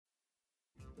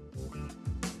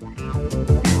You're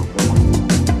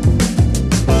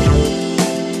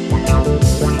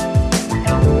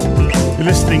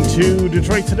listening to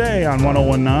Detroit Today on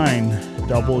 101.9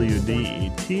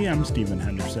 WDET. I'm Stephen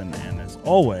Henderson, and as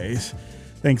always,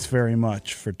 thanks very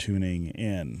much for tuning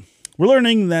in. We're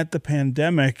learning that the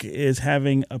pandemic is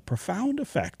having a profound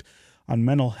effect on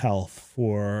mental health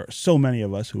for so many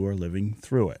of us who are living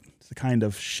through it. It's the kind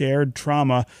of shared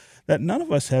trauma that none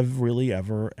of us have really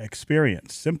ever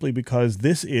experienced, simply because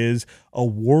this is a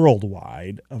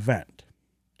worldwide event.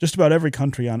 Just about every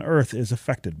country on Earth is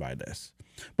affected by this.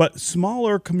 But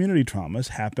smaller community traumas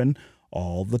happen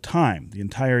all the time. The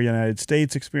entire United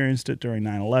States experienced it during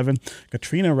 9/11.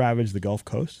 Katrina ravaged the Gulf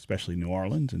Coast, especially New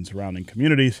Orleans and surrounding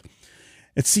communities.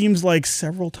 It seems like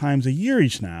several times a year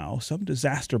each now, some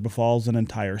disaster befalls an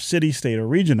entire city, state, or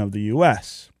region of the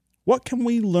U.S. What can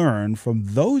we learn from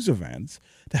those events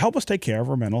to help us take care of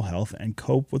our mental health and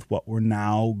cope with what we're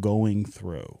now going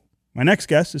through? My next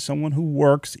guest is someone who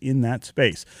works in that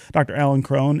space. Dr. Alan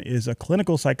Krohn is a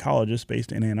clinical psychologist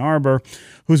based in Ann Arbor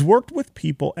who's worked with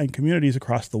people and communities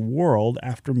across the world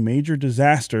after major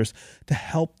disasters to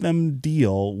help them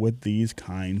deal with these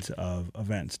kinds of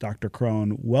events. Dr.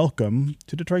 Krohn, welcome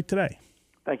to Detroit Today.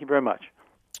 Thank you very much.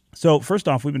 So first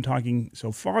off, we've been talking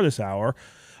so far this hour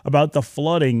about the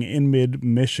flooding in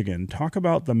mid-Michigan. Talk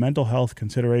about the mental health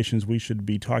considerations we should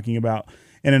be talking about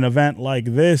in an event like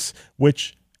this,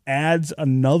 which adds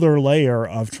another layer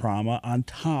of trauma on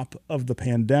top of the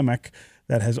pandemic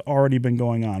that has already been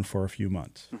going on for a few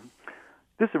months. Mm-hmm.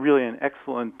 This is really an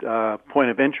excellent point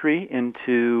of entry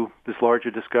into this larger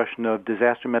discussion of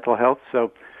disaster mental health.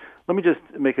 So let me just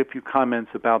make a few comments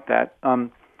about that.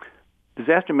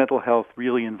 Disaster mental health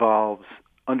really involves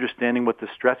understanding what the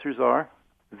stressors are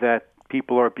that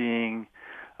people are being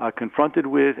confronted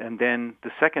with, and then the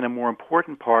second and more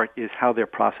important part is how they're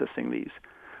processing these.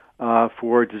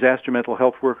 For disaster mental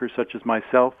health workers such as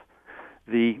myself,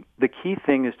 the key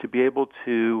thing is to be able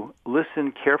to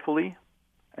listen carefully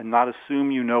and not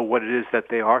assume you know what it is that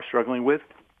they are struggling with.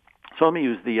 So let me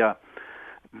use the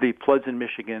floods in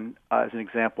Michigan as an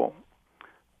example.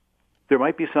 There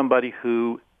might be somebody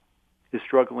who is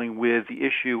struggling with the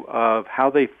issue of how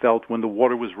they felt when the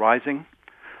water was rising.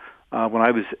 When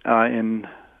I was in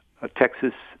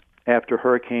Texas after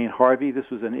Hurricane Harvey, this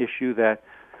was an issue that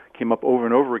came up over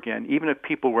and over again. Even if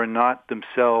people were not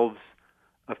themselves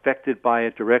affected by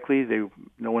it directly,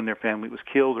 no one in their family was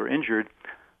killed or injured,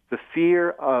 the fear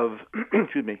of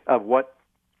of what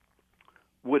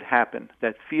would happen,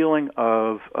 that feeling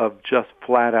of just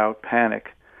flat out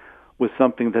panic, was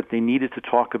something that they needed to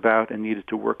talk about and needed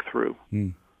to work through.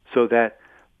 So that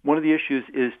one of the issues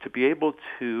is to be able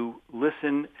to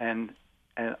listen and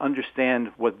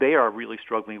understand what they are really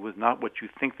struggling with, not what you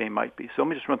think they might be. So let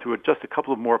me just run through just a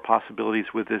couple of more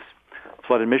possibilities with this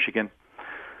flood in Michigan.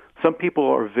 Some people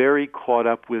are very caught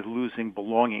up with losing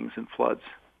belongings in floods.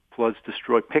 Floods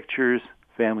destroy pictures,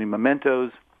 family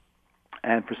mementos,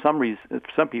 and for some reason,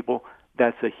 for some people,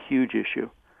 that's a huge issue.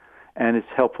 And it's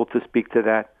helpful to speak to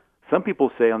that. Some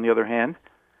people say, on the other hand,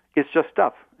 it's just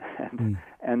stuff,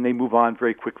 and they move on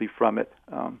very quickly from it.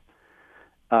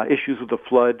 Issues with the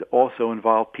flood also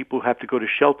involve people who have to go to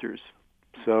shelters.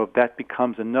 So that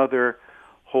becomes another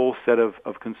whole set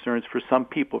of concerns for some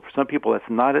people. For some people, that's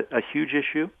not a huge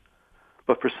issue,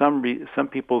 but for some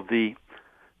people, the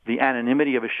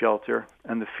anonymity of a shelter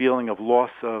and the feeling of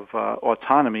loss of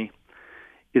autonomy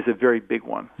is a very big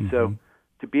one. Mm-hmm. So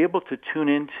to be able to tune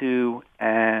into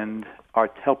and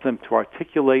help them to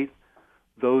articulate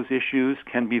those issues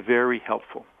can be very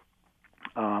helpful.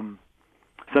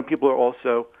 Some people are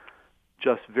also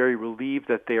just very relieved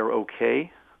that they are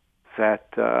okay,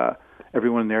 that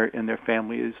everyone in their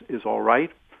family is all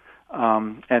right,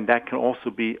 and that can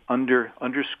also be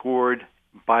underscored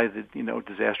by the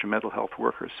disaster mental health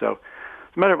workers. So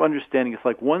it's a matter of understanding. It's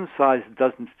like one size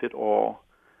doesn't fit all,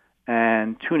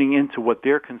 and tuning into what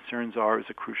their concerns are is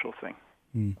a crucial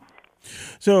thing.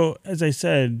 So, as I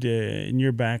said, in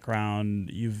your background,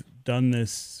 you've done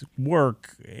this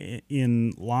work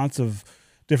in lots of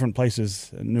different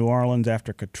places. New Orleans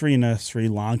after Katrina, Sri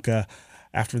Lanka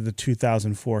after the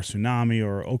 2004 tsunami,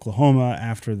 or Oklahoma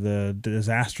after the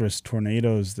disastrous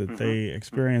tornadoes that they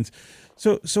experienced.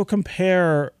 So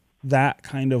compare that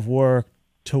kind of work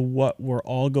to what we're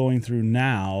all going through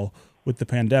now with the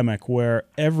pandemic, where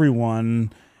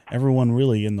everyone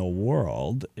really in the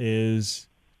world is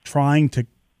trying to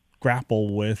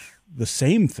grapple with the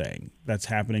same thing that's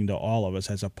happening to all of us,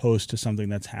 as opposed to something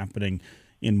that's happening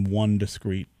in one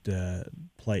discrete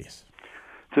place.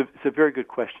 It's a very good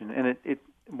question, and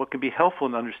what can be helpful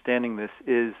in understanding this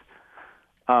is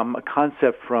a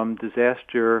concept from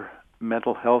disaster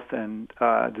mental health and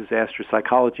disaster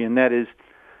psychology, and that is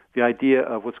the idea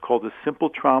of what's called a simple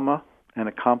trauma and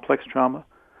a complex trauma.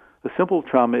 A simple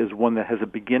trauma is one that has a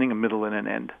beginning, a middle, and an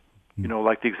end. You know,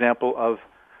 like the example of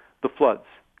the floods.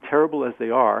 Terrible as they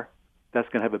are, that's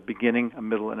going to have a beginning, a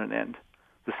middle, and an end.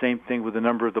 The same thing with a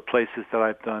number of the places that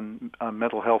I've done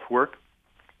mental health work.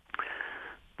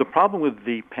 The problem with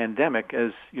the pandemic,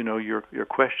 as you know, your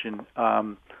question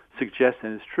suggests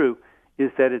and is true,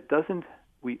 is that it doesn't.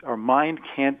 Our mind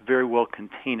can't very well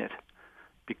contain it,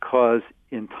 because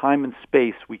in time and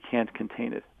space we can't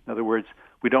contain it. In other words,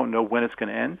 we don't know when it's going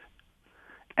to end,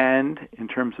 and in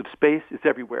terms of space, it's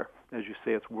everywhere. As you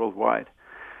say, it's worldwide.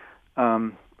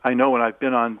 I know when I've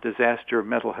been on disaster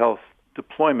mental health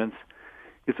deployments,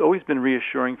 it's always been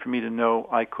reassuring for me to know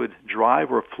I could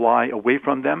drive or fly away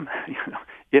from them,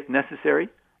 if necessary,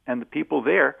 and the people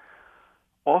there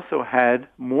also had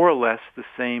more or less the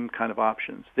same kind of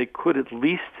options. They could at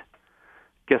least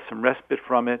get some respite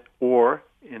from it, or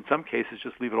in some cases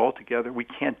just leave it altogether. We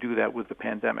can't do that with the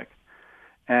pandemic,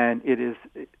 and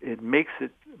it makes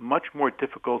it much more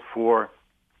difficult for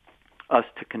us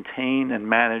to contain and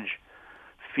manage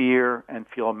fear and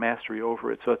feel a mastery over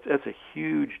it. So that's a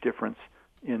huge difference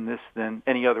in this than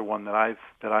any other one that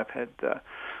I've had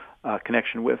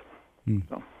connection with.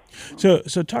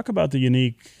 So talk about the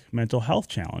unique mental health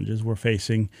challenges we're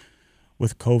facing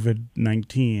with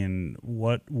COVID-19.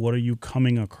 What are you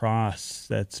coming across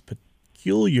that's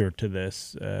peculiar to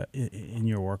this in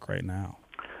your work right now?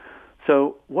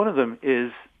 So one of them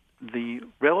is the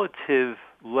relative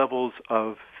levels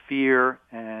of fear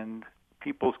and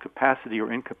people's capacity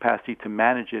or incapacity to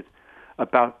manage it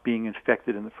about being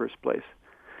infected in the first place.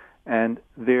 And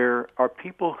there are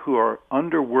people who are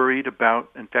under-worried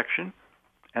about infection,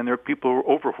 and there are people who are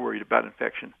over-worried about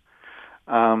infection.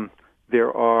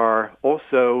 There are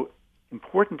also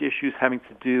important issues having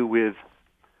to do with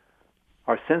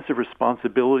our sense of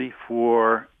responsibility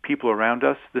for people around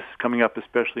us. This is coming up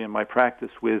especially in my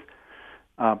practice with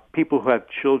people who have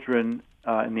children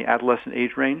in the adolescent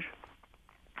age range,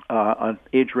 an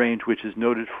age range which is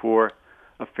noted for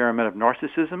a fair amount of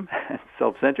narcissism and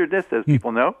self-centeredness, as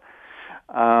people know.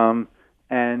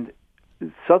 And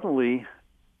suddenly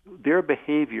their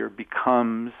behavior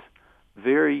becomes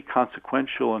very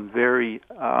consequential and very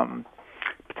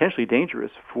potentially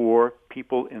dangerous for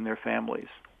people in their families,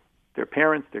 their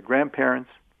parents, their grandparents,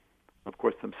 of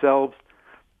course themselves,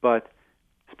 but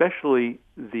especially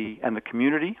the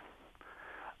community.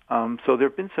 So there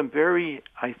have been some very,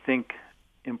 I think,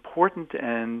 important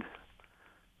and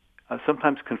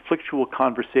sometimes conflictual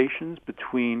conversations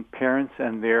between parents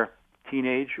and their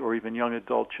teenage or even young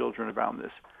adult children around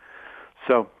this.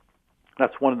 So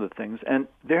that's one of the things. And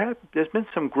there's been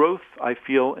some growth, I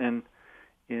feel, in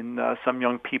some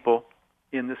young people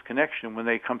in this connection when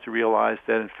they come to realize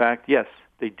that, in fact, yes,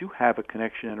 they do have a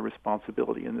connection and a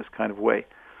responsibility in this kind of way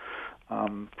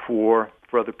for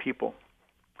other people.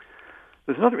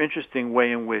 There's another interesting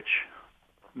way in which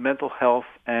mental health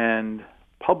and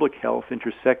public health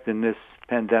intersect in this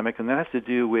pandemic, and that has to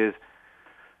do with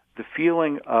the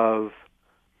feeling of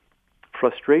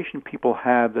frustration people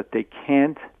have that they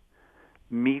can't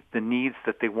meet the needs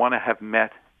that they want to have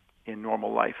met in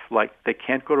normal life. Like they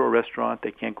can't go to a restaurant,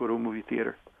 they can't go to a movie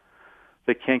theater,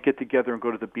 they can't get together and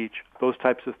go to the beach, those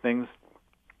types of things.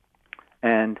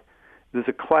 And there's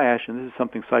a clash, and this is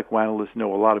something psychoanalysts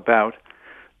know a lot about,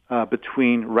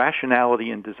 between rationality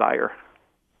and desire.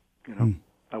 You know,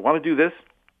 I want to do this.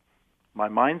 My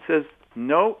mind says,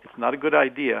 no, it's not a good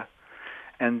idea.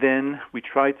 And then we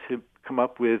try to come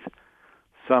up with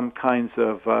some kinds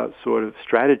of sort of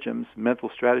stratagems, mental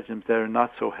stratagems that are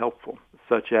not so helpful,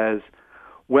 such as,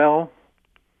 well,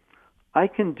 I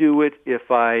can do it if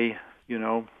I,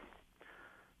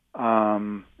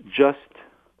 just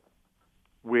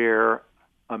wear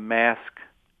a mask,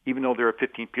 even though there are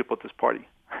 15 people at this party,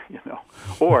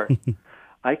 or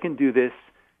I can do this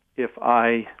if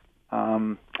I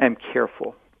am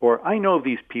careful, or I know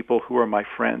these people who are my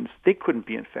friends, they couldn't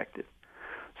be infected.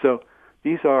 So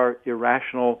these are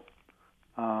irrational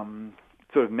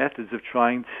sort of methods of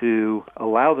trying to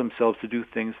allow themselves to do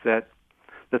things that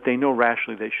they know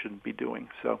rationally they shouldn't be doing.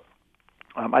 So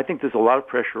I think there's a lot of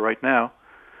pressure right now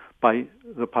by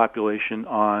the population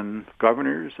on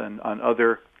governors and on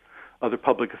other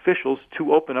public officials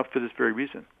to open up for this very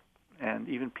reason. And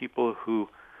even people who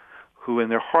in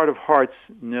their heart of hearts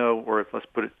know, or let's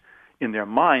put it, in their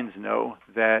minds know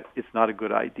that it's not a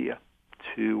good idea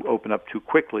to open up too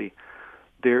quickly.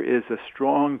 There is a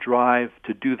strong drive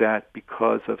to do that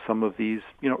because of some of these,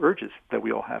 urges that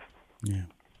we all have. Yeah.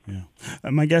 Yeah.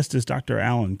 My guest is Dr.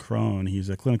 Alan Krohn. He's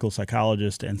a clinical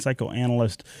psychologist and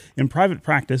psychoanalyst in private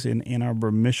practice in Ann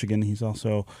Arbor, Michigan. He's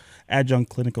also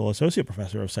adjunct clinical associate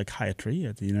professor of psychiatry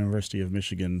at the University of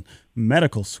Michigan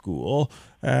Medical School.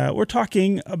 We're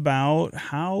talking about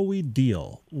how we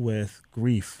deal with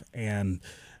grief and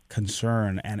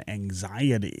concern and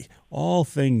anxiety, all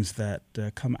things that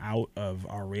come out of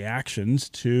our reactions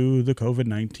to the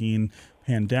COVID-19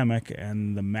 pandemic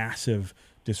and the massive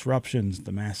disruptions,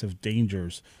 the massive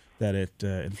dangers that it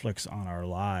inflicts on our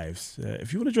lives.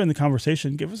 If you want to join the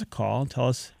conversation, give us a call and tell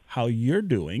us how you're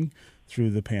doing through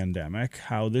the pandemic,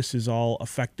 how this is all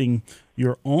affecting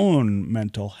your own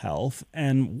mental health,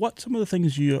 and what some of the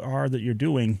things that you're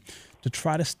doing to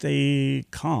try to stay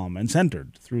calm and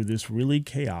centered through this really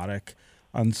chaotic,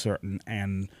 uncertain,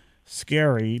 and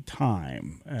scary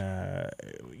time.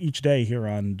 Each day here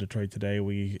on Detroit Today,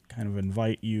 we kind of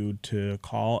invite you to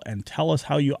call and tell us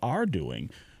how you are doing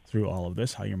through all of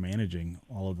this, how you're managing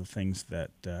all of the things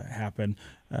that happen.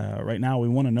 Right now, we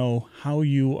want to know how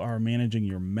you are managing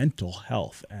your mental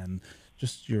health and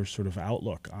just your sort of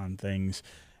outlook on things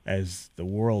as the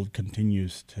world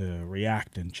continues to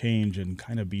react and change and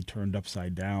kind of be turned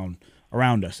upside down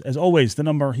around us. As always, the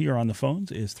number here on the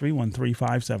phones is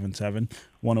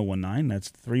 313-577-1019.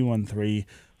 That's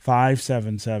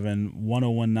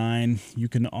 313-577-1019. You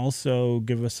can also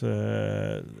give us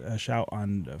a shout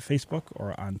on Facebook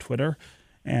or on Twitter,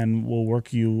 and we'll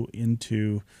work you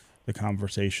into the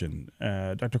conversation.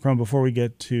 Dr. Krohn, before we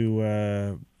get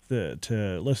to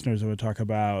listeners, I would talk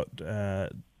about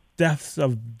deaths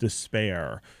of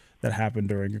despair that happen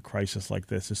during a crisis like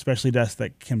this, especially deaths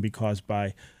that can be caused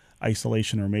by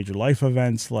isolation or major life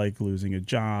events like losing a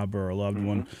job or a loved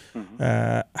one.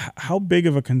 How big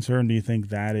of a concern do you think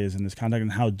that is in this context,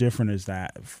 and how different is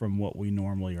that from what we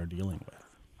normally are dealing with?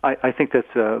 I think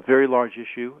that's a very large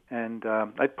issue, and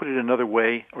I'd put it another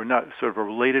way, or not sort of a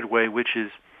related way, which is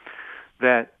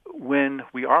that when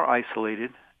we are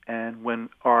isolated and when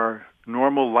our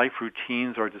normal life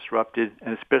routines are disrupted,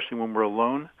 and especially when we're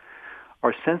alone,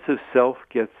 our sense of self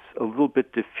gets a little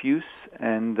bit diffuse,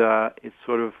 and it's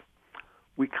sort of,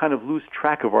 we kind of lose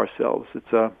track of ourselves.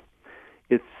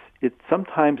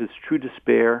 Sometimes it's true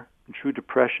despair and true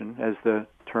depression, as the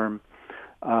term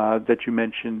that you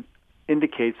mentioned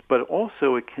indicates, but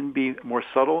also it can be more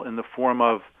subtle in the form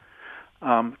of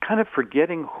kind of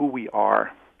forgetting who we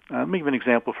are. Let me give an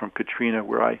example from Katrina,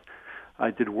 where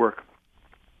I did work.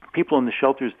 People in the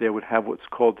shelters there would have what's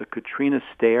called the Katrina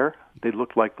stare. They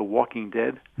looked like the Walking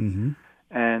Dead. Mm-hmm.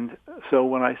 And so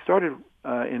when I started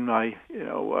in my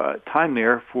time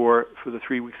there for the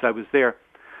 3 weeks I was there,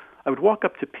 I would walk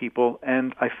up to people,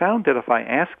 and I found that if I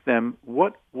asked them,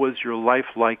 what was your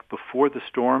life like before the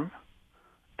storm,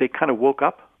 they kind of woke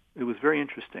up. It was very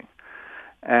interesting.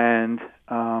 And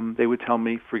they would tell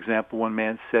me, for example, one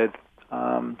man said,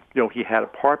 he had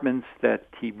apartments that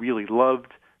he really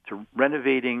loved, to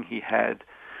renovating. He had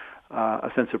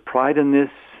a sense of pride in this.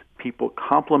 People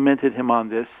complimented him on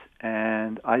this,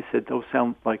 and I said, those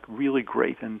sound like really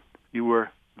great, and you were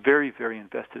very, very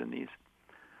invested in these.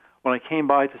 When I came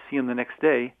by to see him the next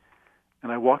day,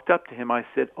 and I walked up to him, I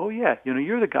said, oh yeah,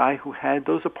 you're the guy who has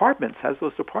those apartments,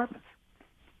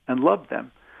 and loved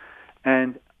them.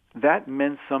 And that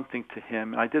meant something to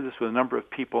him. And I did this with a number of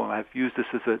people, and I've used this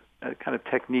as a kind of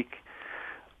technique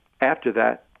after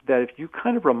that if you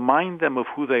kind of remind them of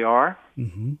who they are,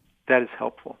 mm-hmm. that is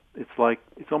helpful.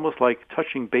 It's almost like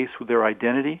touching base with their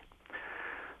identity.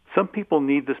 Some people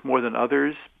need this more than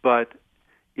others, but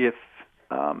if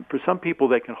for some people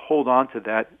they can hold on to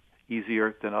that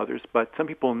easier than others, but some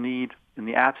people need, in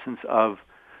the absence of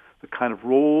the kind of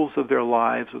roles of their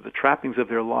lives or the trappings of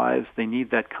their lives, they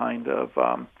need that kind of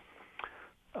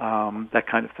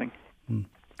thing. Mm.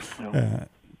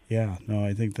 Yeah, no,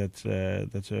 I think that's a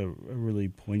really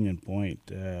poignant point.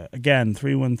 Again,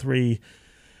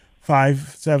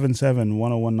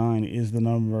 313-577-1019 is the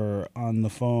number on the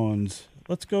phones.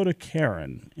 Let's go to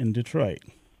Karen in Detroit.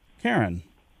 Karen,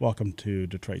 welcome to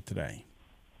Detroit Today.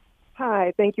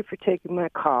 Hi, thank you for taking my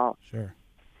call. Sure.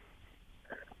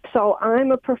 So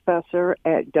I'm a professor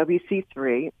at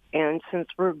WC3, and since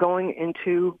we're going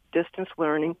into distance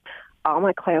learning, all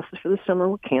my classes for the summer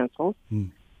were canceled.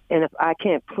 Mm. And if I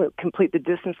can't complete the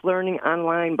distance learning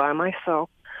online by myself,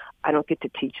 I don't get to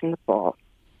teach in the fall.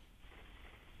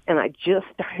 And I just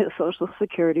started Social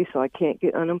Security, so I can't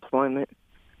get unemployment.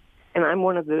 And I'm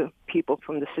one of the people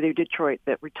from the city of Detroit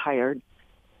that retired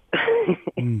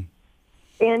and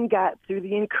got through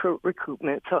the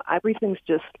recoupment. So everything's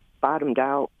just bottomed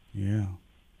out. Yeah.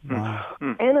 Wow.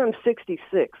 And I'm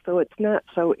 66, so it's not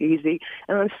so easy.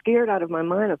 And I'm scared out of my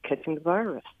mind of catching the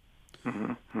virus.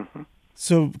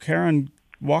 So, Karen,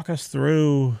 walk us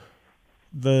through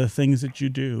the things that you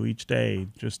do each day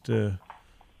just to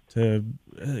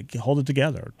hold it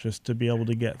together, just to be able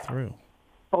to get through.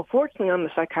 Well, fortunately, I'm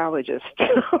a psychologist.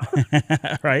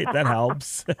 Right, that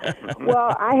helps.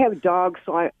 Well, I have dogs,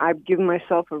 so I've given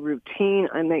myself a routine.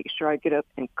 I make sure I get up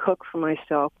and cook for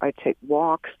myself. I take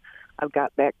walks. I've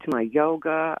got back to my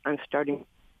yoga. I'm starting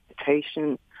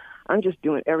meditation. I'm just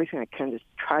doing everything I can to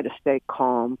try to stay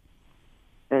calm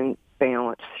and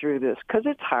balance through this, because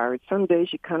it's hard. Some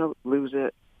days you kind of lose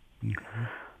it. Mm-hmm.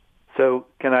 So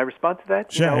can I respond to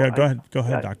that? Sure, Go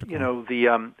ahead, Dr.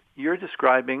 Krohn. You're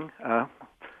describing,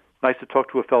 nice to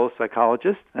talk to a fellow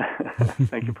psychologist.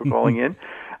 Thank you for calling in.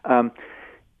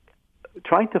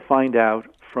 Trying to find out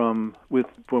from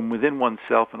within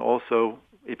oneself, and also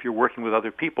if you're working with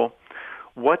other people,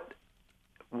 what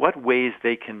ways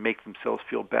they can make themselves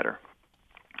feel better.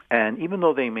 And even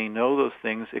though they may know those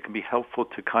things, it can be helpful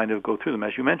to kind of go through them.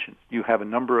 As you mentioned, you have a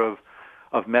number of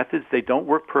methods. They don't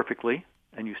work perfectly,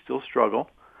 and you still struggle,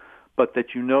 but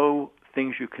that you know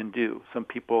things you can do. Some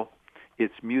people,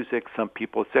 it's music. Some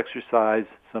people, it's exercise.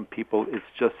 Some people, it's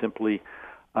just simply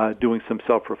doing some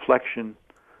self-reflection.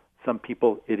 Some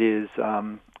people, it is,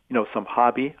 some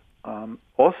hobby.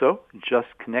 Also, just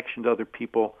connection to other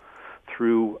people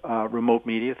through remote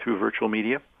media, through virtual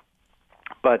media.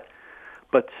 But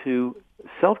to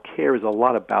self-care is a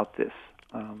lot about this.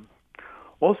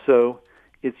 Also,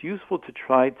 it's useful to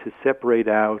try to separate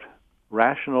out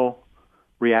rational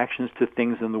reactions to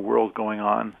things in the world going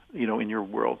on, in your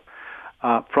world,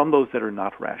 from those that are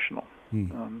not rational.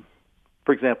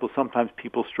 For example, sometimes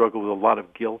people struggle with a lot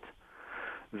of guilt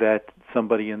that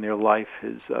somebody in their life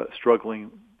is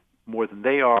struggling more than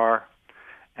they are,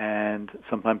 and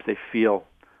sometimes they feel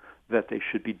that they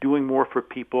should be doing more for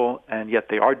people, and yet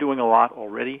they are doing a lot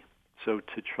already. So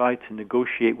to try to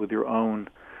negotiate with your own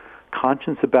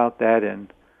conscience about that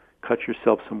and cut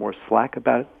yourself some more slack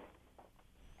about it.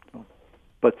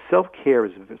 But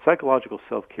psychological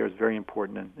self-care is very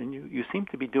important, and you seem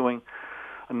to be doing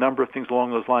a number of things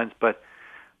along those lines, but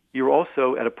you're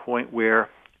also at a point where,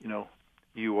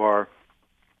 you are,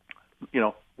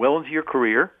 well into your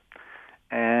career,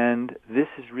 and this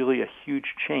is really a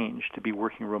huge change to be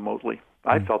working remotely.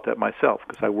 I felt that myself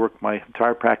because I work, my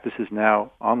entire practice is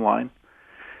now online.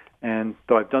 And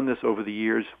though I've done this over the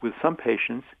years with some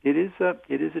patients, it is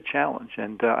a challenge.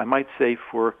 And I might say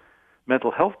for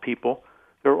mental health people,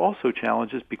 there are also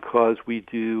challenges because we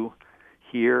do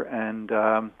hear and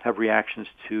have reactions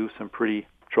to some pretty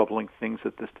troubling things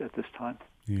at this time.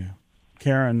 Yeah.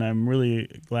 Karen, I'm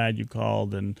really glad you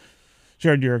called and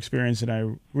shared your experience, and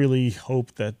I really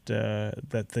hope that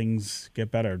that things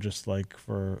get better, just like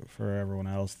for everyone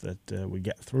else, that we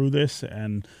get through this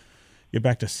and get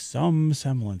back to some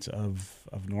semblance of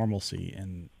normalcy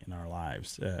in our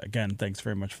lives. Again, thanks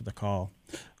very much for the call.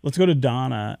 Let's go to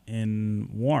Donna in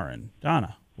Warren.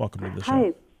 Donna, welcome to the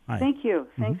show. Hi. Thank you.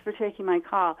 Thanks for taking my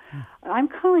call. I'm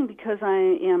calling because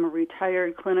I am a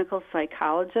retired clinical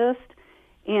psychologist,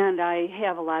 and I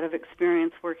have a lot of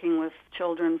experience working with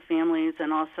children, families,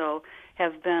 and also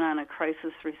have been on a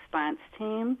crisis response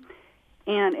team.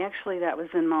 And actually that was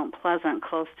in Mount Pleasant,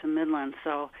 close to Midland.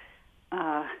 So,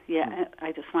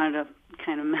 I just wanted to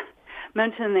kind of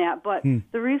mention that. But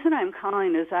the reason I'm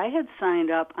calling is I had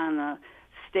signed up on the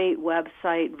state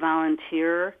website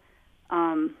volunteer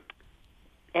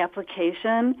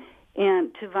application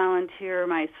and to volunteer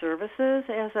my services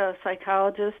as a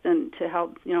psychologist and to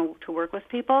help, to work with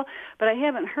people. But I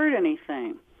haven't heard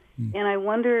anything. And I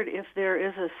wondered if there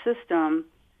is a system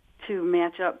to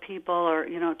match up people or,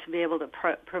 to be able to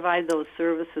provide those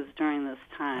services during this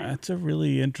time. That's a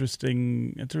really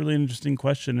interesting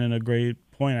question and a great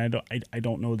point. I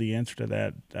don't know the answer to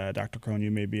that. Dr. Krohn,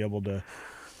 you may be able to.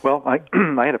 Well, I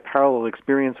had a parallel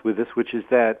experience with this, which is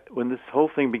that when this whole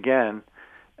thing began,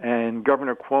 and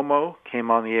Governor Cuomo came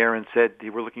on the air and said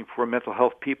they were looking for mental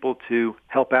health people to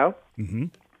help out. Mm-hmm.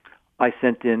 I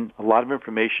sent in a lot of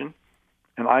information,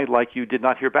 and I, like you, did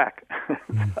not hear back.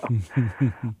 So,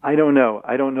 I don't know.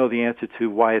 I don't know the answer to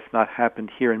why it's not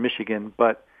happened here in Michigan,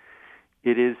 but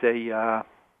it is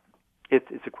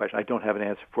it's a question. I don't have an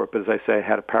answer for it, but as I say, I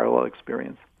had a parallel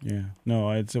experience. Yeah.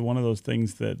 No, it's one of those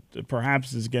things that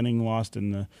perhaps is getting lost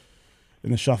in the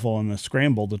shuffle and the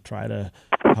scramble to try to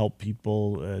help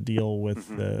people deal with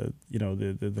the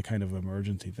kind of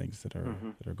emergency things that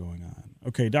are going on.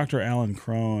 Okay, Dr. Alan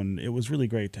Krohn, it was really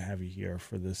great to have you here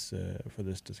for this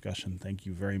discussion. Thank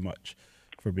you very much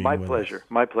for being with us.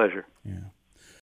 My pleasure. Yeah.